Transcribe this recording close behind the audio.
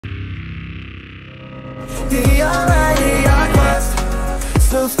the YRAAquest.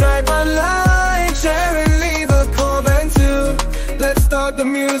 Subscribe online, share and leave a comment too. Let's start the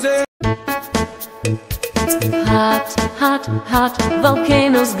music. Hot, hot, hot,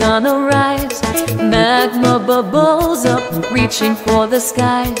 volcanoes gonna rise. Magma bubbles up, reaching for the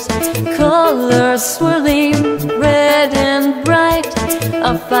skies. Colors swirling, red and bright.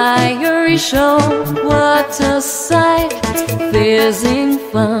 A fiery show, what a sight. Fizzing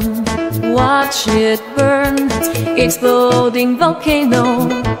fun, watch it burn. Exploding volcano,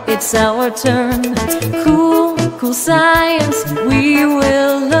 it's our turn. Cool, cool science, we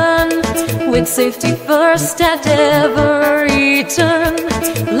will learn. With safety first at every turn.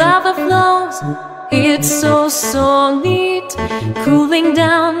 Lava flows, it's so, so neat. Cooling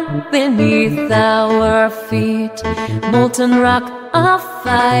down beneath our feet. Molten rock, a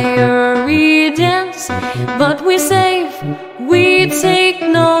fiery dance. But we're safe, we take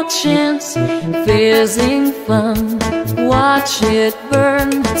no chance. Fizzing fun, watch it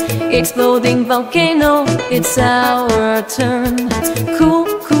burn. Exploding volcano, it's our turn. Cool,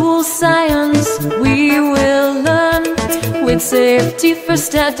 cool science, we will learn. With safety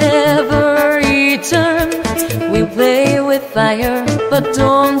first at every turn. We'll play with fire, but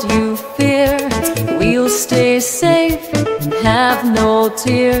don't you fear. We'll stay safe, have no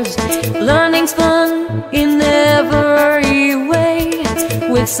tears. Learning's fun in every way.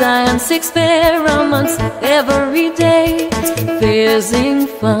 With science experiments every day. Fizzing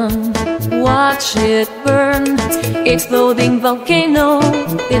fun, watch it burn. Exploding volcano,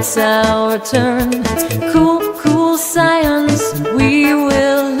 it's our turn. Cool, cool science, we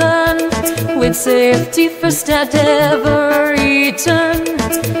will learn. With safety first at every turn.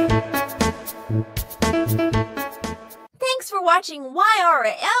 Thanks for watching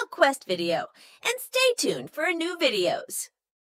YRAAquest video, and stay tuned for new videos.